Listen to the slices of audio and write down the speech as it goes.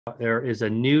there is a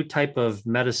new type of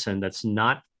medicine that's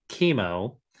not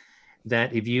chemo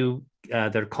that if you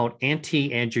they're called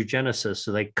anti-angiogenesis.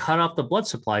 So they cut off the blood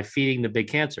supply feeding the big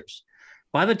cancers.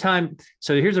 By the time,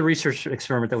 so here's a research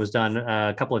experiment that was done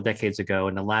a couple of decades ago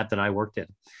in the lab that I worked in.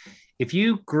 If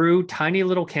you grew tiny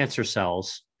little cancer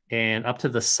cells and up to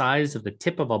the size of the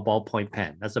tip of a ballpoint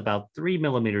pen, that's about 3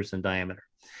 millimeters in diameter,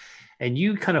 and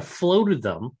you kind of floated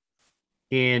them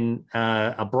in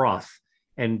a broth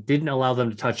and didn't allow them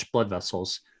to touch blood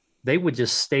vessels, they would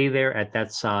just stay there at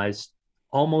that size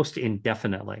almost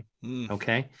indefinitely. Mm.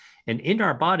 Okay. And in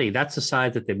our body, that's the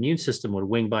size that the immune system would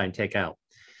wing by and take out.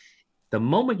 The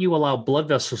moment you allow blood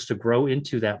vessels to grow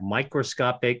into that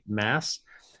microscopic mass,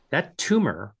 that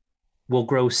tumor will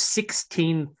grow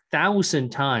 16,000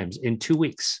 times in 2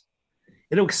 weeks.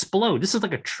 It'll explode. This is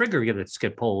like a trigger that's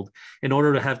get pulled in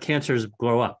order to have cancers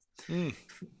grow up. Mm.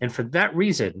 And for that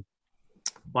reason,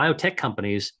 biotech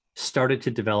companies started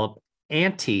to develop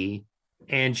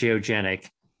anti-angiogenic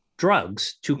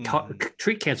drugs to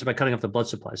treat cancer by cutting off the blood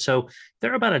supply. So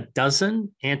there are about a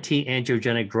dozen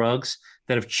anti-angiogenic drugs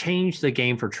that have changed the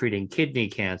game for treating kidney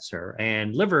cancer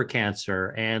and liver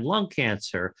cancer and lung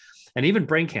cancer and even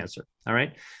brain cancer. All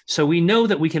right. So we know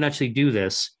that we can actually do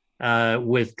this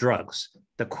with drugs.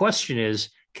 The question is,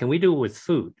 can we do it with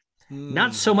food?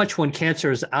 Not so much when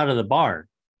cancer is out of the barn,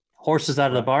 horses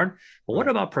out of the barn, but what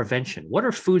about prevention? What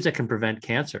are foods that can prevent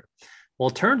cancer? Well,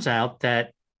 it turns out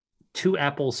that 2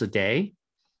 apples a day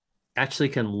actually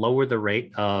can lower the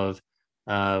rate of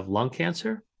lung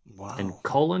cancer and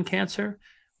colon cancer.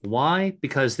 Why?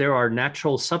 Because there are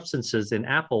natural substances in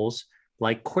apples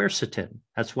like quercetin.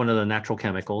 That's one of the natural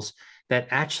chemicals that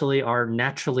actually are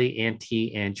naturally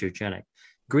anti-angiogenic.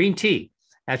 Green tea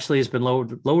actually has been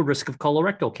lowered risk of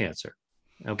colorectal cancer.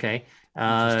 Okay.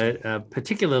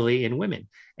 Particularly in women.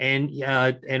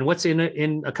 And what's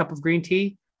in a cup of green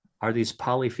tea are these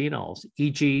polyphenols,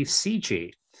 e.g.,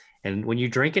 CG. And when you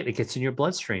drink it, it gets in your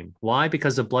bloodstream. Why?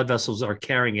 Because the blood vessels are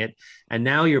carrying it. And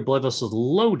now your blood vessels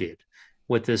loaded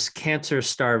with this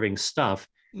cancer-starving stuff.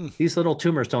 These little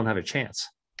tumors don't have a chance.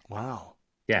 Wow.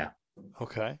 Yeah.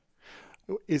 Okay.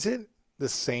 Is it the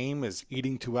same as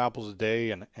eating 2 apples a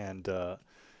day and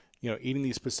eating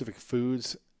these specific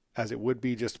foods as it would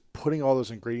be just putting all those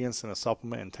ingredients in a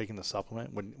supplement and taking the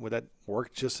supplement? Would that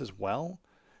work just as well?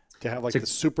 To have like the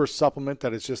super supplement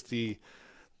that is just the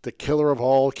killer of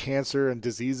all cancer and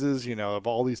diseases, of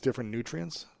all these different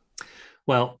nutrients?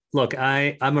 Well, look,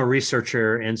 I'm a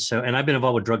researcher, and I've been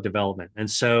involved with drug development.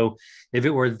 And so if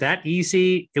it were that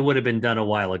easy, it would have been done a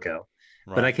while ago.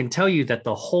 Right. But I can tell you that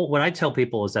what I tell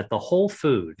people is that the whole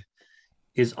food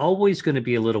is always going to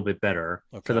be a little bit better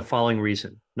for the following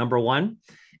reason. Number one,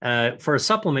 for a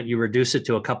supplement, you reduce it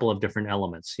to a couple of different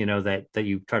elements, that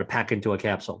you try to pack into a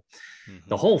capsule. Mm-hmm.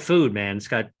 The whole food, man, it's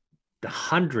got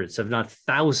hundreds, if not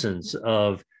thousands,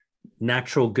 of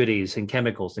natural goodies and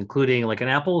chemicals, including like an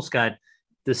apple's got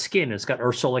the skin, it's got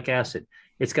ursolic acid,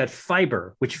 it's got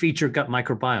fiber, which feeds your gut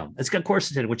microbiome, it's got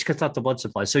quercetin, which cuts out the blood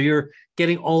supply. So you're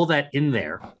getting all that in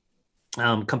there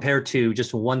compared to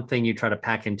just one thing you try to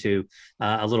pack into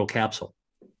a little capsule.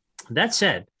 That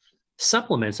said,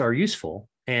 supplements are useful.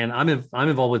 And I'm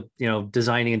involved with,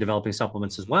 designing and developing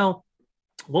supplements as well.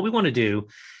 What we want to do,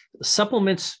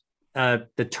 supplements,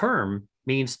 the term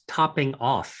means topping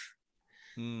off,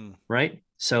 right?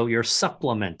 So you're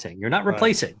supplementing, you're not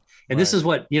replacing. Right. And this is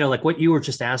what, like what you were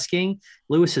just asking,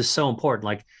 Lewis, is so important.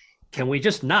 Like, can we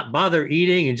just not bother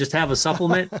eating and just have a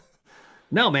supplement?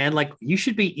 No, man, like you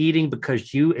should be eating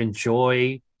because you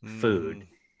enjoy food.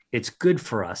 It's good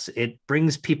for us. It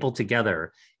brings people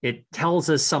together. It tells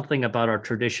us something about our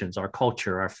traditions, our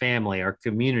culture, our family, our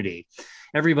community.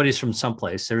 Everybody's from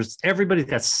someplace. Everybody's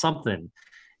got something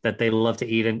that they love to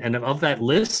eat. And of that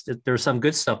list, there's some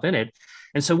good stuff in it.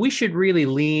 And so we should really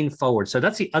lean forward. So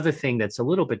that's the other thing that's a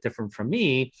little bit different from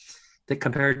me, that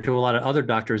compared to a lot of other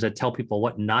doctors that tell people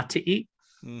what not to eat.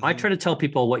 Mm-hmm. I try to tell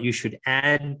people what you should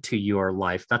add to your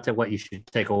life, not to what you should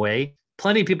take away.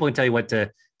 Plenty of people can tell you what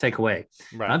to take away.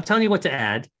 Right. I'm telling you what to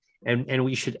add. And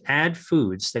we should add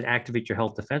foods that activate your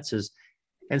health defenses.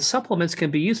 And supplements can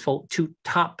be useful to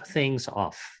top things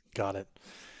off. Got it.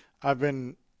 I've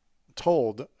been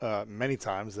told many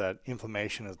times that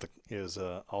inflammation is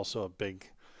also a big,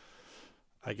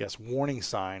 I guess, warning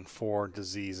sign for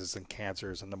diseases and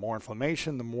cancers. And the more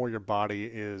inflammation, the more your body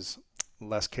is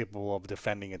less capable of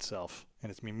defending itself, and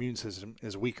its immune system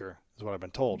is weaker, is what I've been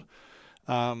told.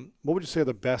 What would you say are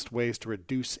the best ways to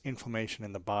reduce inflammation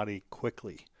in the body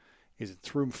quickly? Is it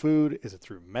through food? Is it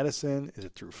through medicine? Is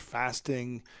it through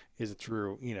fasting? Is it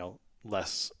through,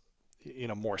 less,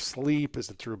 more sleep? Is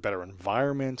it through a better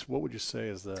environment? What would you say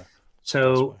is the... Best way.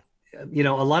 So,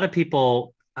 a lot of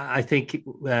people, I think,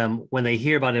 when they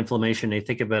hear about inflammation, they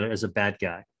think about it as a bad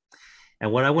guy.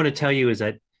 And what I want to tell you is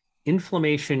that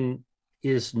inflammation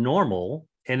is normal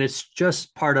and it's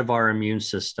just part of our immune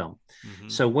system. Mm-hmm.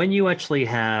 So when you actually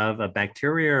have a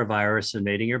bacteria or a virus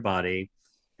invading your body,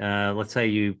 let's say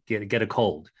you get a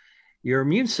cold, your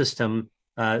immune system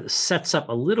sets up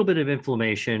a little bit of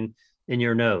inflammation in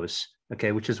your nose,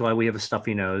 okay, which is why we have a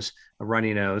stuffy nose, a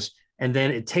runny nose, and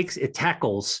then it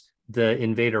tackles the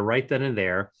invader right then and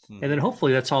there, and then Mm-hmm.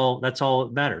 hopefully that's all that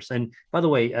matters. And by the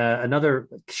way, another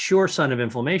sure sign of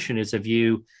inflammation is if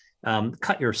you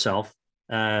cut yourself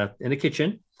in the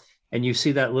kitchen, and you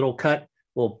see that little cut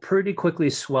will pretty quickly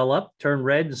swell up, turn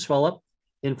red, and swell up.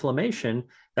 Inflammation.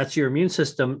 That's your immune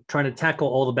system trying to tackle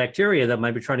all the bacteria that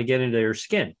might be trying to get into your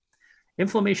skin.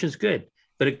 Inflammation is good,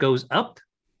 but it goes up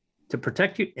to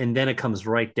protect you, and then it comes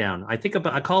right down. I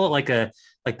call it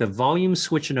like the volume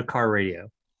switch in a car radio.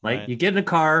 Like Right. you get in a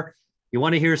car, you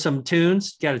want to hear some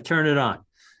tunes, you got to turn it on.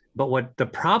 But what the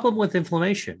problem with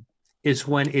inflammation is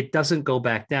when it doesn't go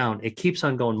back down, it keeps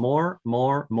on going more,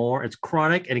 more, more. It's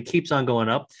chronic and it keeps on going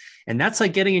up. And that's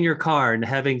like getting in your car and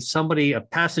having somebody, a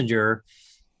passenger,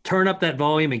 turn up that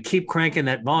volume and keep cranking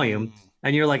that volume. Mm.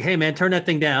 And you're like, hey, man, turn that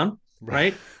thing down,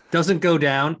 Right. right? Doesn't go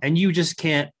down and you just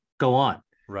can't go on.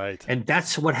 Right. And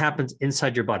that's what happens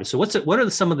inside your body. So what are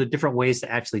some of the different ways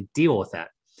to actually deal with that?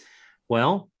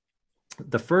 Well,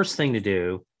 the first thing to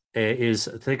do is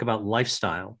think about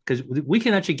lifestyle, because we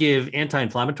can actually give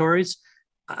anti-inflammatories.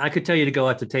 I could tell you to go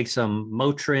out to take some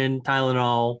Motrin,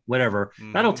 Tylenol, whatever.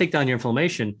 That'll Mm-hmm. take down your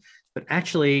inflammation. But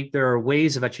actually, there are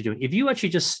ways of actually doing. If you actually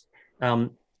just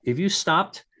if you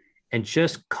stopped and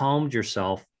just calmed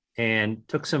yourself and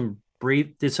did some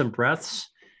breaths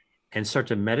and start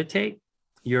to meditate,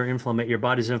 your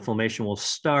body's inflammation will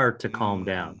start to calm Mm-hmm.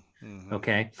 down. Mm-hmm.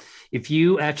 Okay. If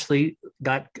you actually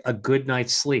got a good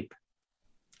night's sleep,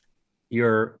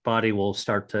 your body will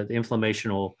the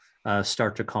inflammation will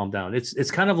start to calm down.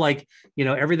 It's kind of like,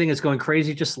 everything is going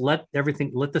crazy. Just let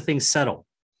the things settle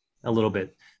a little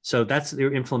bit. So that's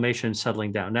your inflammation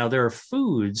settling down. Now, there are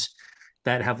foods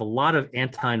that have a lot of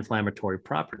anti-inflammatory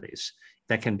properties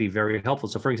that can be very helpful.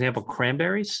 So, for example,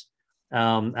 cranberries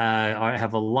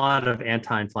have a lot of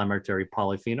anti-inflammatory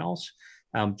polyphenols.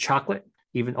 Chocolate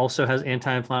even also has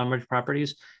anti-inflammatory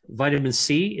properties. Vitamin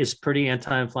C is pretty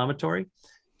anti-inflammatory.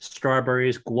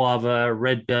 Strawberries, guava,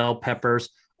 red bell peppers,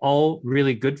 all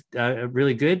really good,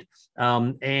 really good.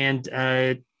 I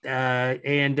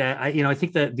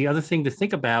think that the other thing to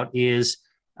think about is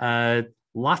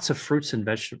lots of fruits and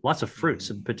vegetables, lots of fruits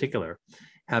in particular,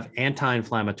 have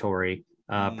anti-inflammatory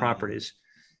properties.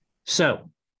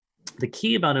 So the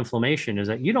key about inflammation is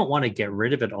that you don't want to get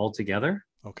rid of it altogether.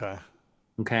 Okay.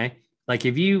 Okay. Like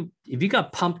if you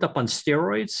got pumped up on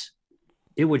steroids,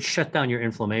 it would shut down your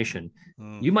inflammation.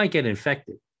 Mm. You might get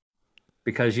infected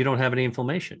because you don't have any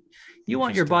inflammation. You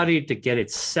want your body to get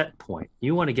its set point.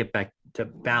 You want to get back to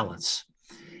balance.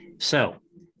 So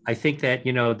I think that,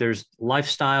 there's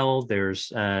lifestyle, there's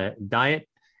diet,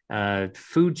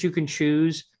 foods you can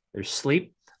choose, there's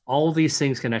sleep. All these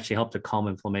things can actually help to calm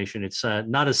inflammation. It's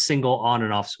not a single on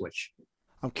and off switch.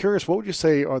 I'm curious, what would you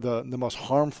say are the most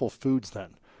harmful foods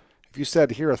then? If you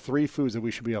said here are 3 foods that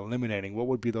we should be eliminating, what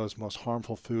would be those most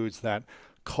harmful foods that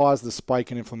cause the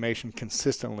spike in inflammation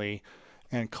consistently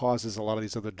and causes a lot of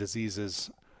these other diseases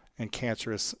and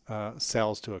cancerous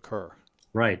cells to occur?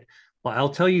 Right. Well, I'll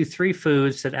tell you 3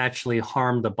 foods that actually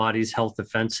harm the body's health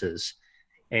defenses,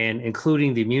 and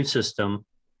including the immune system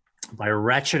by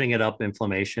ratcheting it up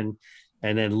inflammation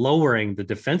and then lowering the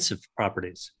defensive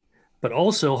properties, but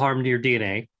also harm your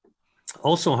DNA,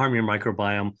 also harm your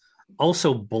microbiome,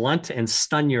 also blunt and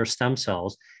stun your stem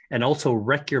cells, and also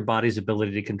wreck your body's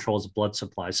ability to control its blood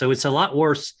supply. So it's a lot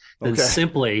worse than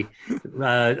simply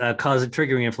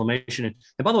triggering inflammation. And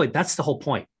by the way, that's the whole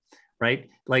point, right?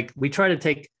 Like we try to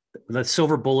take the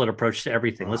silver bullet approach to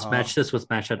everything. Let's match this with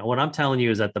match that. What I'm telling you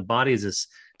is that the body is this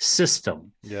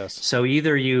system. Yes. So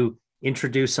either you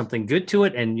introduce something good to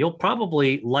it and you'll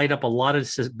probably light up a lot of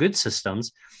good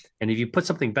systems. And if you put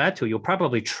something bad to it, you'll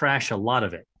probably trash a lot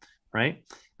of it, right?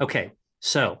 Okay,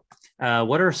 so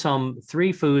what are some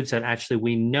 3 foods that actually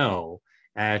we know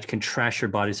can trash your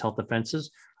body's health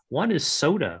defenses? One is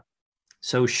soda.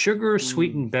 So sugar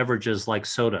sweetened beverages like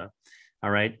soda. All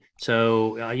right.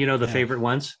 So the favorite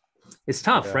ones. It's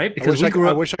tough, right? Because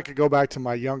I wish I could go back to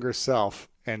my younger self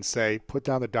and say, put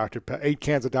down the Dr. 8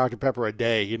 cans of Dr. Pepper a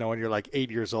day. When you're like 8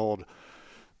 years old,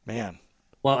 man.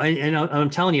 Well, and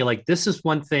I'm telling you, like this is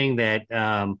one thing that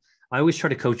I always try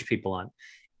to coach people on.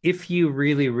 If you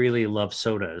really, really love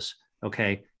sodas,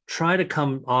 okay, try to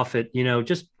come off it,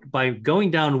 just by going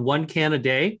down one can a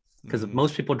day, because Mm.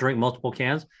 most people drink multiple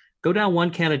cans. Go down one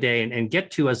can a day and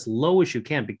get to as low as you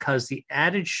can, because the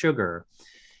added sugar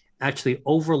actually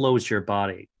overloads your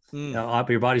body, Mm.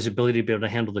 your body's ability to be able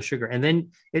to handle the sugar. And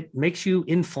then it makes you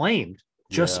inflamed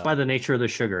just Yeah. by the nature of the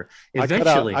sugar. I cut out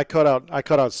Eventually, I cut out I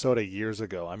cut out soda years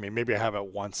ago. I mean, maybe I have it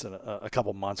once in a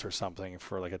couple months or something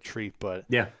for like a treat, but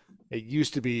yeah. it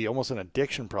used to be almost an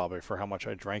addiction probably for how much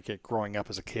I drank it growing up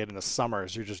as a kid. In the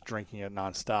summers, you're just drinking it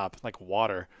nonstop, like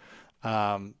water.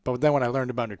 But then when I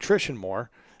learned about nutrition more,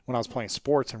 when I was playing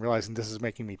sports and realizing this is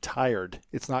making me tired,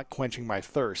 it's not quenching my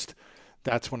thirst.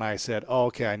 That's when I said, "Oh,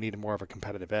 okay, I need more of a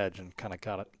competitive edge," and kind of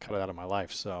cut it out of my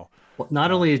life. So, Well,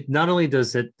 not uh, only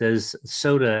does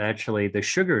soda, actually the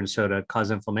sugar in soda,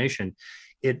 cause inflammation,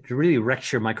 it really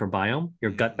wrecks your microbiome, your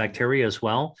gut mm, bacteria as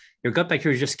well. Your gut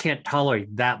bacteria just can't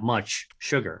tolerate that much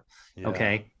sugar. yeah,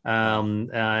 Okay. wow,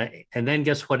 And then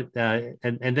guess what?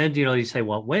 And then, you say,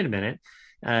 well, wait a minute.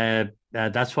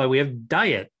 That's why we have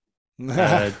diet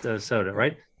soda,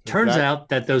 right? Turns exactly. out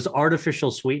that those artificial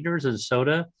sweeteners in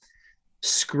soda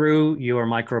screw your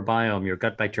microbiome, your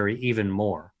gut bacteria, even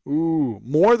more. Ooh,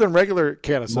 more than regular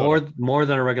can of soda. More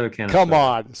than a regular can of Come soda.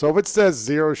 on. So if it says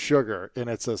zero sugar and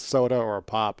it's a soda or a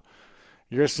pop,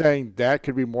 you're saying that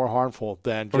could be more harmful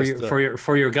than For just your the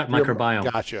gut your.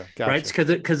 microbiome, Gotcha, right? gotcha.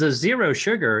 Because a zero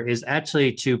sugar is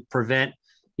actually to prevent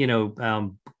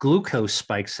glucose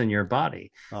spikes in your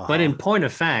body. Uh But huh. in point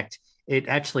of fact, it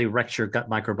actually wrecks your gut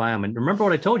microbiome. And remember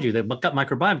what I told you, that gut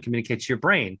microbiome communicates your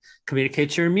brain,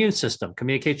 communicates your immune system,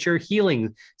 communicates your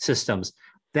healing systems.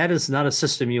 That is not a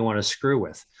system you want to screw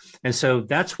with. And so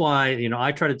that's why,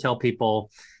 I try to tell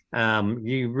people,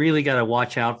 you really got to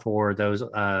watch out for those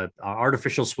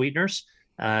artificial sweeteners.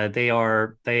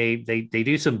 They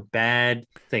do some bad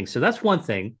things. So that's one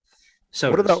thing.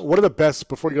 Sodas. What are the best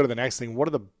before you go to the next thing? What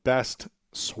are the best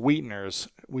sweeteners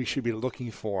we should be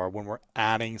looking for when we're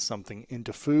adding something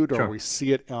into food or we Sure.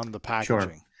 see it on the Sure.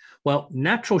 packaging? Well,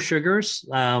 natural sugars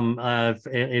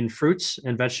in fruits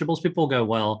and vegetables, people go,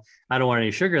 well, I don't want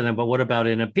any sugar in them, but what about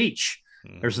in a peach?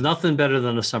 There's Mm-hmm. nothing better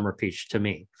than a summer peach to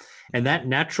me. And that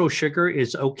natural sugar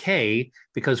is okay,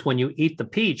 because when you eat the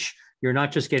peach, you're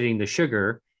not just getting the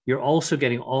sugar, you're also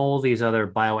getting all these other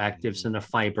bioactives and the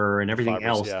fiber and The everything fibers,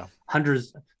 else, yeah.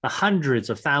 hundreds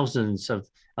of thousands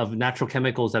of natural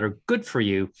chemicals that are good for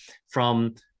you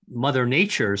from Mother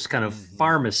Nature's kind of Mm-hmm.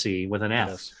 pharmacy with an F.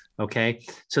 Yes. Okay.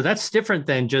 So that's different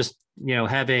than just,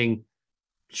 having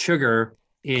sugar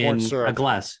Corn in a syrup.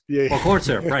 glass, or corn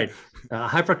syrup, Yeah. right?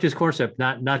 High fructose corn syrup,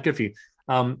 not good for you.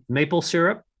 Maple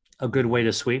syrup, a good way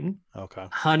to sweeten. Okay.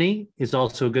 Honey is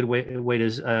also a good way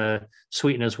to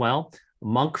sweeten as well.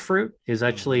 Monk fruit is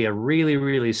actually Mm-hmm. a really,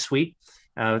 really sweet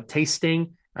tasting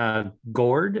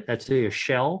gourd. That's a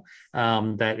shell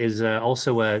that is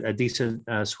also a decent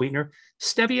sweetener.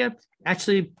 Stevia,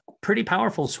 actually pretty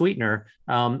powerful sweetener.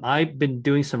 I've been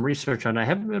doing some research on it. I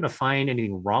haven't been able to find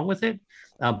anything wrong with it.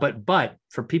 But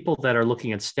for people that are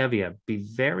looking at stevia, be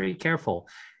very careful.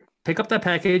 Pick up that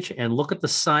package and look at the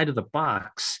side of the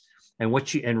box and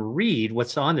read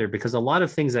what's on there, because a lot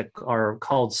of things that are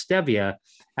called stevia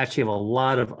actually have a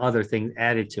lot of other things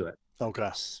added to it. Okay.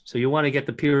 So you want to get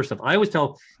the pure stuff. I always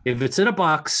tell, if it's in a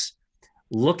box,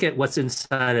 look at what's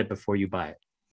inside it before you buy it.